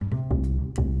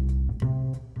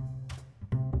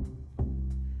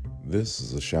This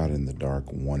is a shot in the dark,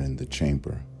 one in the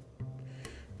chamber.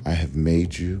 I have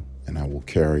made you, and I will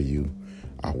carry you.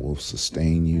 I will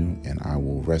sustain you, and I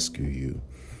will rescue you.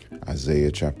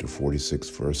 Isaiah chapter 46,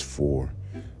 verse 4.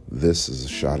 This is a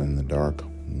shot in the dark,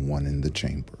 one in the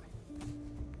chamber.